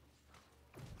 part.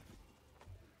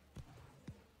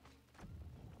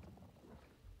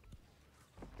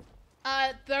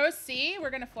 Throw C, we're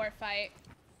gonna fort fight.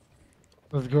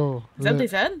 Let's go. Is that what they Lit.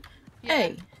 said? Yeah.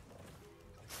 Hey.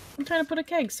 I'm trying to put a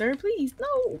keg, sir. Please.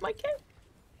 No, my keg.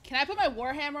 Can I put my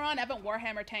Warhammer on? I haven't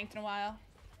Warhammer tanked in a while.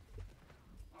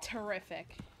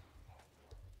 Terrific.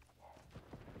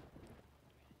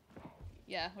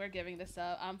 Yeah, we're giving this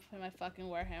up. I'm putting my fucking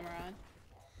Warhammer on.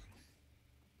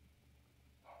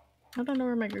 I don't know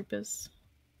where my group is.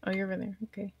 Oh, you're over there.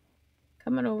 Okay.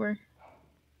 Coming over.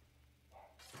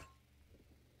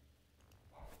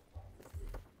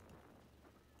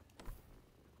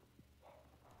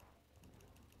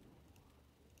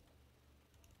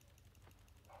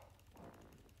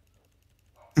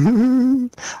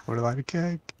 What a lot of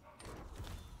cake.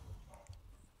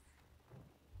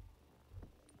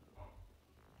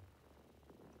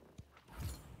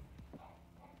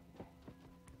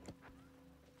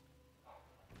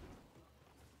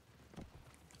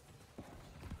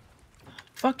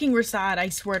 Fucking Rasad, I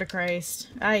swear to Christ.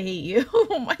 I hate you.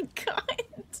 Oh my god.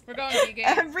 We're going B game.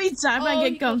 Every time Oh, I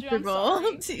he get killed you, I'm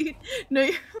comfortable, sorry. dude. No,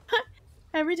 you're not.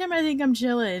 Every time I think I'm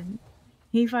chilling,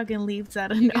 he fucking leaves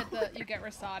out of You nowhere. get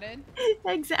resodded.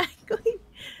 Exactly.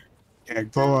 Yeah, Comes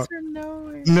blow up. from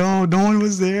nowhere. No, no one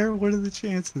was there. What are the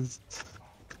chances?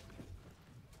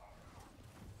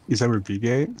 You said we're B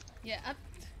gate? Yeah,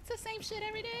 it's the same shit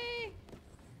every day.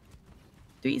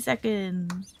 3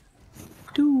 seconds.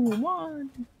 2, 1.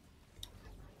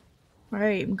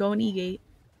 Alright, I'm going E-gate.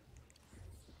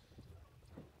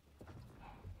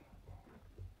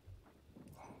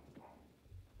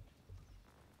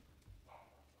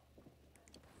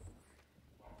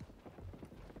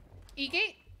 E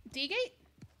gate, D gate,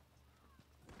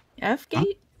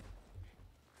 F-gate?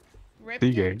 rip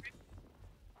B gate. gate.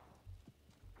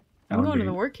 I'm going to LD.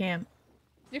 the work camp.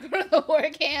 You go to the war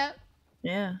camp.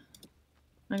 Yeah.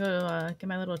 I go to get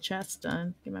my little chest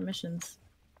done, get my missions.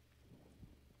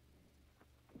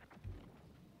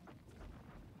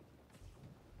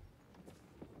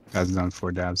 Guys done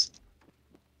 4 dabs.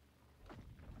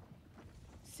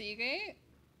 C gate.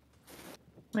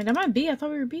 Wait, I'm on B. I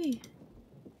thought we were B.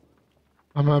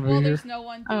 I'm not Well, here. there's no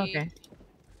one B. Oh, okay.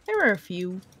 There were a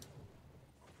few.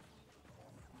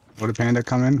 Would a panda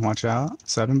come in? Watch out.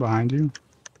 7 behind you.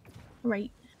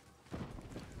 Right.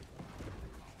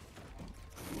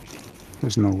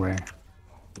 There's no way.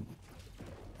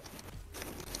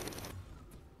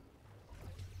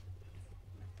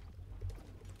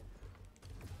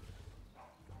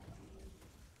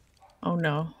 Oh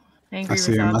no. Angry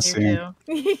see him, I Rasad's see here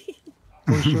too.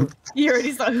 For sure. You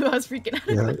already saw who I was freaking out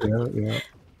Yeah, about. yeah, yeah.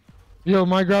 Yo,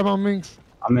 my grab on Minx.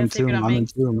 I'm in Let's take it 2. on I'm in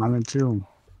Minx. 2. I'm in 2.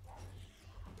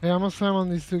 Hey, I'm gonna slam on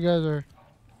these 2 guys. Or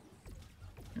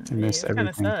I missed It's kind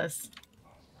of everything. sus.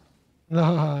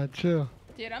 nah, chill.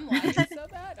 Dude, I'm lagging so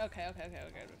bad. Okay.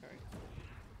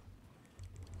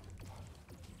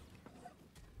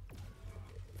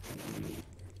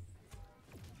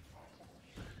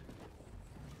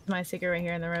 My secret right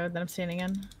here in the road that I'm standing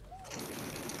in.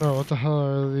 Bro, what the hell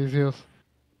are these heals?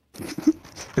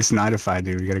 It's 9 to 5,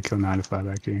 dude. We gotta kill 9 to 5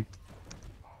 back here.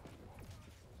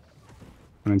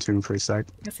 I'm in 2 for a sec.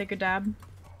 A secret dab.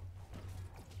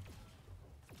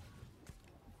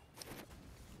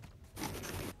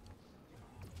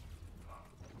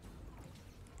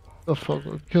 The fuck?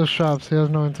 Kill shops. He has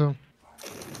no into him.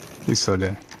 He's so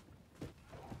dead.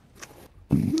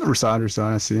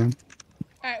 Rasad, I see him.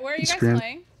 Alright, where are you guys Screen.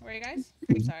 playing? Where are you guys?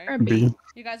 I'm sorry. Or B. B.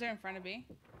 You guys are in front of B.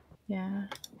 Yeah.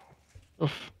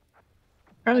 Oof.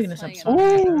 Probably I gonna was stop playing it smoking.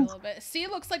 on after a this. little bit. C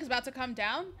looks like it's about to come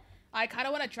down. I kind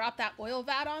of want to drop that oil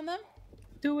vat on them.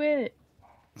 Do it.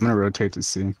 I'm gonna rotate to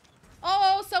C.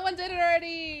 Oh, someone did it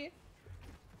already.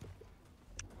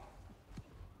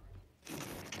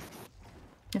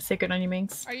 A secret on you,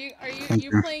 Minx. Are you Thank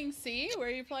you you. playing C? Where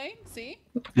are you playing? C?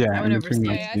 Yeah, I I'm went over between C.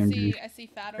 like Yeah, C and B. I see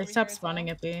fat over They here. stopped as spawning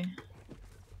well. at B.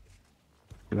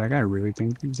 Did that guy really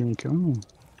think he was gonna kill me?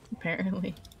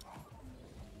 Apparently.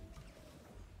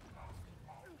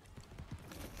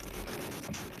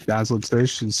 Dazzled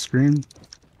fish should scream.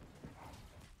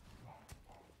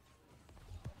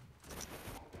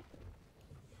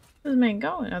 Where's this man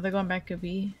going? Oh, they're going back to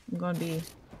B. I'm going B.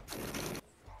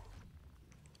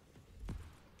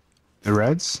 The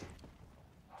Reds?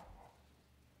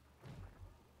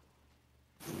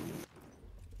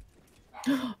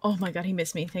 Oh my god, he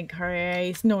missed me. Thank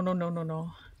Christ. No.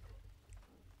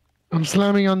 I'm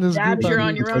slamming on this Dabs, group. you're out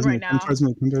on here. your own right now. Come towards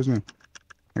me.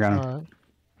 I got him. Alright.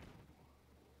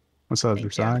 What's up,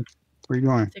 Thank Rasad? Where you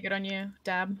going? Take it on you.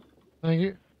 Dab. Thank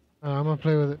you. I'm gonna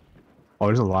play with it. Oh,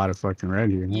 there's a lot of fucking red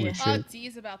here. Holy Yeah. Oh, shit.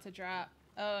 D's about to drop.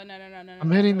 Oh, no. I'm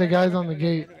hitting the We're guys good, on we're the good,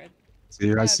 we're gate. good, we're good. See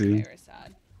you, I see. Okay, we're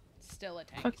sad. Still a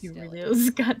tank. Fuck you, still a Relios.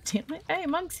 God damn it. Hey,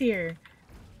 Monk's here.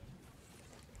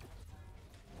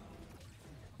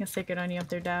 Gonna stick it on you up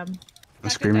there, Dab. I'm Dr.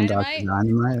 screaming Dynamite? Dr.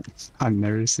 Dynamite. I've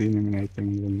never seen him in anything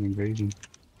in Invasion.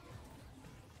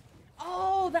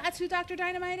 Oh, that's who Dr.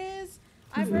 Dynamite is?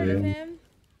 I've heard of Yeah. him.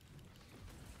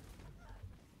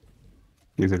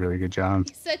 He did a really good job.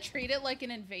 He said treat it like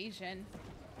an invasion.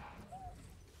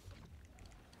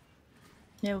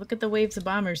 Yeah, look at the waves of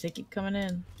bombers. They keep coming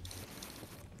in.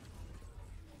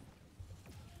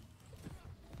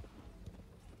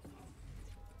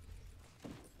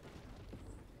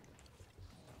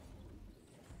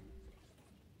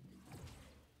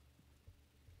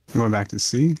 Going back to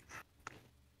C.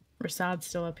 Rasad's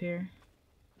still up here.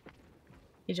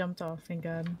 He jumped off, thank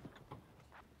God.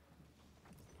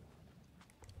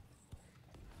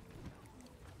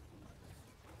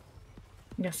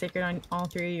 You got sacred on all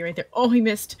three of you right there. Oh, he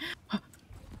missed.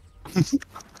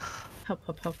 Help,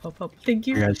 help, help, help, help. Thank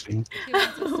I you. got you. He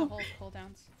wants us to hold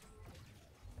cooldowns.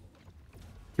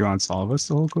 You want all of us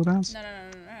to hold cooldowns? No.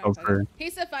 Oh, for He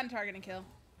said find target and kill.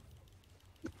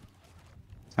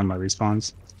 send my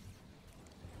respawns.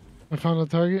 I found a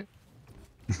target.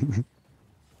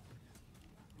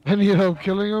 I need help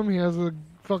killing him. He has a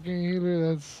fucking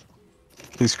healer that's.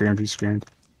 He screamed. He screamed.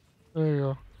 There you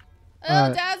go. Oh,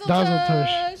 Alright, Dazzle Touch.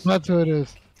 Touch! That's who it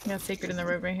is. You got sacred in the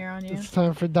road right here on you. It's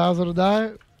time for Dazzle to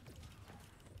die.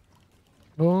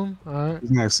 Boom. Alright.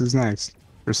 Who's next? Who's next?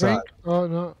 Rasad. Frank? Oh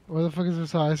no. Where the fuck is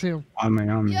Rasad? I see him. On me.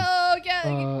 Yo,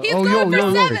 yeah, he's oh, going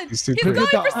yo, for yo. 7! He's too He's quick. going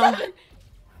for Oh. 7!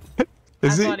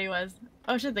 Is I it? thought he was.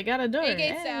 Oh shit, they got a door.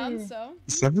 A-gate Hey. sound, so.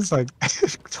 Seven's like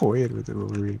toyed with it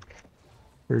over here.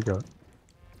 Here we go.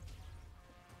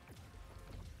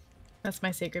 That's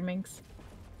my sacred minx.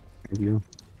 Thank you.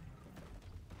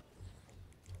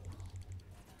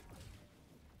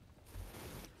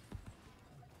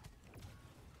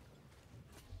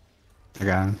 I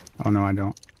got him. Oh no, I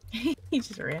don't. He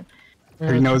just ran.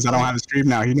 He knows I don't have a stream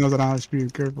now. He knows I don't have a stream.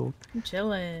 Careful. I'm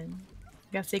chilling.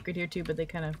 Got sacred here too, but they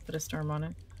kind of put a storm on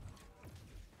it.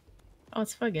 Oh,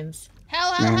 it's Fuggins.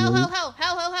 Hell.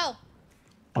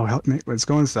 Oh, help me. Let's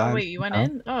go inside. Oh wait, you went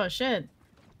in? Oh shit.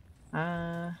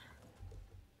 Good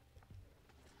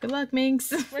luck,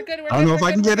 minx. We're good. I don't know if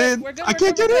I can get in. We're good. I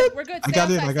can't get in. We're good. I got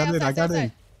in. I got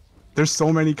in. There's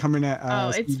so many coming at Oh,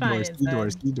 it's fine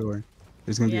inside. speed door.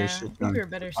 There's gonna be Yeah, a I shit think ton. we were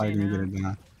better Probably staying gonna out. get it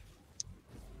down.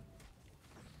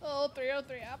 Oh,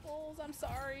 303 apples. I'm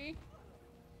sorry.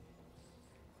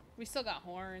 We still got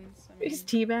horns. I mean, He's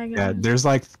teabagging. Yeah, there's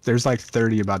like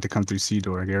 30 about to come through C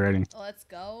door. Get ready. let's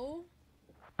go.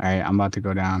 Alright, I'm about to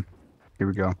go down. Here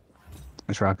we go.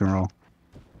 Let's rock and roll.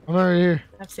 I'm right here.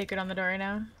 I have sacred on the door right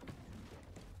now.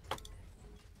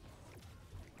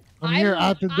 I'm here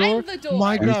at the door. I'm the door.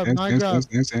 My God, my God.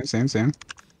 Same.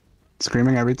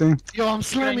 Screaming everything. Yo, I'm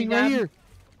slamming Running right down. here.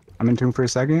 I'm in tune for a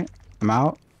second. I'm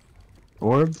out.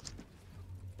 Orb.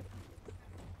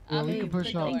 Yeah, we I'm can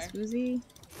push the out. door. Thanks, Woozy.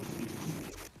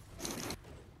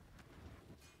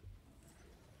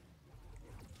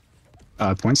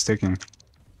 Point's ticking.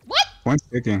 What? Point's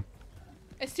ticking.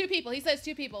 It's 2 people. He says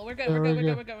 2 people. We're good. Yeah, We're we're good.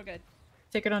 We're good. good. We're good.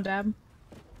 Sacred on dab.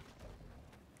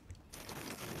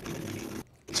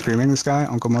 Screaming this guy.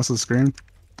 Uncle Muscle scream.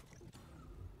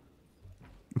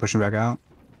 Pushing back out.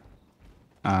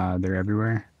 They're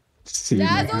everywhere. See you,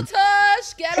 Dazzle man.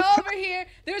 Tush, get over here.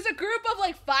 There's a group of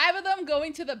like 5 of them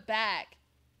going to the back.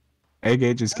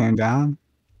 A-gate just came down.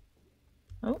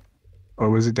 Oh. Or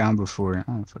was it down before? I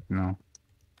don't fucking know.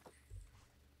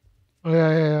 Oh,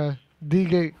 yeah. D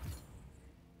gate.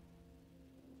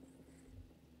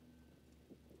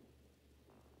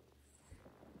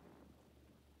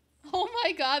 Oh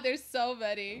my god, there's so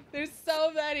many. There's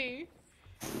so many.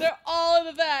 They're all in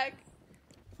the back.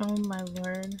 Oh my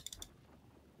lord.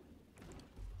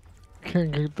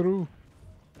 Can't get through.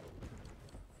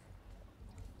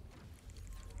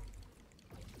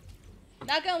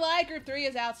 Not gonna lie, group 3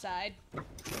 is outside.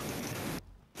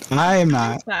 I am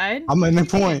not. Side? I'm in the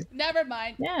point. Never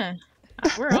mind. Yeah.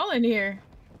 We're all in here.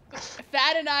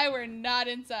 Fat and I were not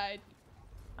inside.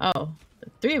 Oh, the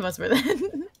 3 of us were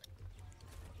then.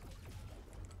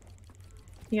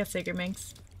 You got sacred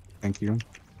minx. Thank you.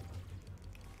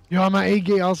 Yo, I'm at A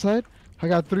gate outside. I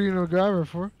got 3 in a grabber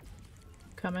for.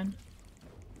 Coming.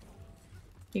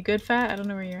 You good, Fat? I don't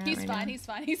know where you're at. He's right fine, now. he's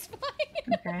fine, he's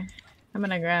fine. Okay. I'm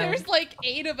gonna grab. There's like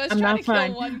 8 of us I'm trying not to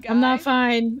fine. kill one guy. I'm not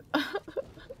fine.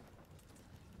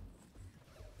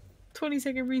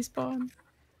 20-second respawn.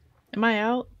 Am I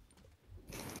out?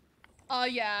 Oh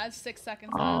yeah, 6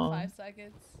 seconds Oh. out, 5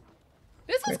 seconds.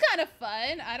 This was kind of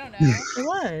fun. I don't know. It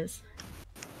was.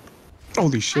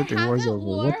 Holy shit, the war's haven't over.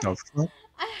 wore- What the fuck?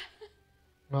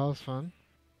 That was fun.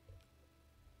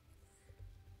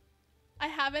 I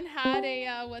haven't had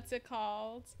a what's it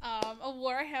called? A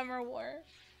Warhammer war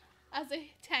as a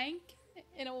tank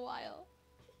in a while.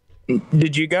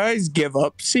 Did you guys give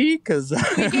up, C? Because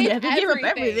We gave Yeah, they gave up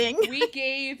everything. We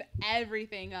gave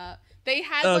everything up. They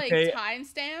had Okay. like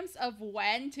timestamps of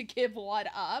when to give what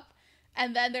up,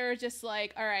 and then they were just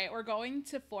like, "All right, we're going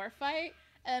to forfight,"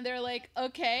 and they're like,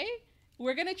 "Okay,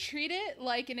 we're gonna treat it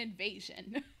like an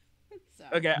invasion." So.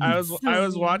 Okay, I was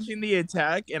So- watching the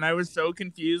attack and I was so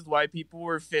confused why people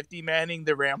were 50 manning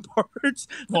the ramparts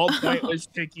while point was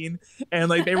ticking, and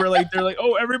like they're like,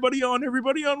 oh, everybody on,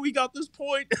 we got this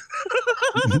point.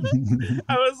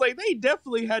 I was like, they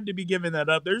definitely had to be giving that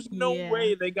up. There's no Yeah.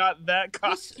 way they got that Who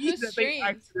cocky that they streamed?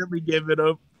 accidentally give it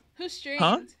up. Who streamed?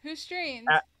 Huh? Who streamed?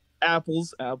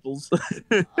 Apples. Oh,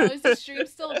 is the stream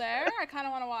still there? I kind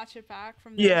of want to watch it back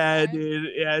from there. Yeah,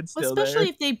 dude. Yeah, it's Well, still especially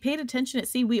there. if they paid attention at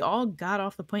sea, we all got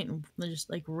off the point and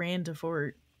just like ran to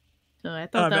fort. So I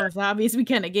thought that man. was obvious. We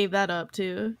kind of gave that up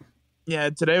too. Yeah,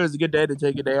 today was a good day to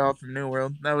take a day off from New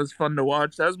World. That was fun to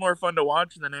watch. That was more fun to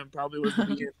watch than it probably was to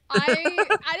be in. I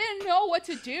didn't know what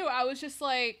to do. I was just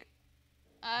like,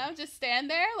 I just stand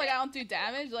there, like I don't do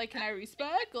damage. Like, can I respec?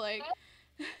 Like,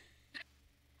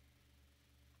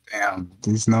 Damn,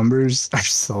 these numbers are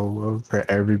so low for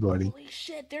everybody. holy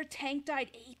shit, their tank died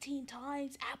 18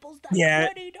 times. Apple's died Yeah,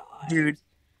 20 times. dude.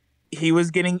 He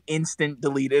was getting instant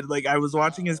deleted. Like, I was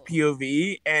watching his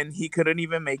POV, and he couldn't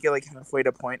even make it, like, halfway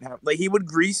to point. Like, he would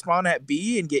respawn at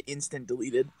B and get instant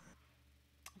deleted.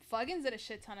 Fuggins did a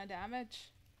shit ton of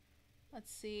damage.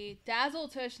 Let's see. Dazzle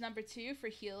Tush number 2 for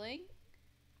healing.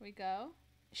 Here we go.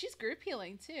 She's group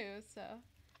healing, too, so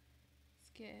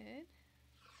it's good.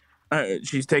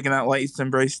 She's taking that Light's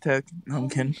Embrace tech. No, I'm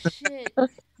Holy kidding.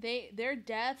 shit. Their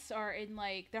deaths are in,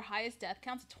 like, their highest death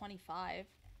count's at 25.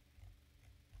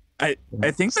 I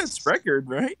think that's record,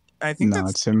 right? I think No,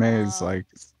 that's... Time is like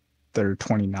they're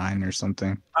 29 or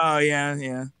something. Oh, yeah.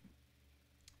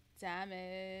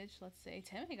 Damage. Let's see.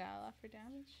 Timmy got a lot for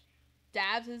damage.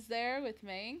 Dabs is there with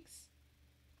Manx.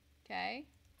 Okay.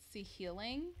 Let's see.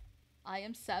 Healing. I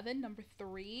am 7, number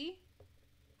 3.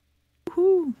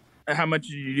 Woohoo. How much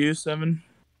did you do, 7?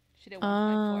 She did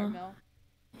 1.4 mil.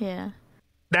 Yeah.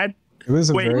 That... It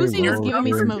was a Wait, very who's he low just giving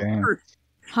me tier some- game.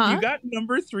 Huh? You got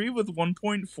number 3 with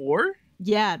 1.4?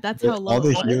 Yeah, that's how low All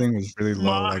the it was. healing was really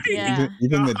low. Like Yeah.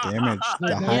 even the damage, the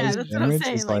Yeah, highest that's what I'm damage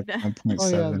saying, is like like that. 1.7.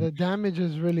 Oh yeah, the damage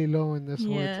is really low in this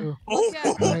Yeah. war too.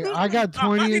 Oh, Like, I got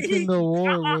 20th in the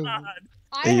war with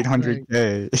I 800k.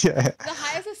 Yeah. The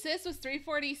highest assist was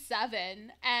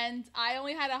 347, and I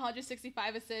only had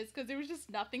 165 assists because there was just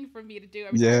nothing for me to do.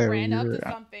 Every time I Yeah, ran up you're- to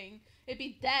something, it'd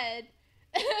be dead.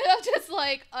 I'm just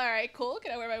like, all right, cool.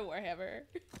 Can I wear my Warhammer?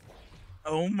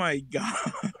 Oh my god.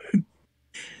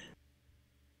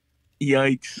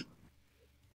 Yikes.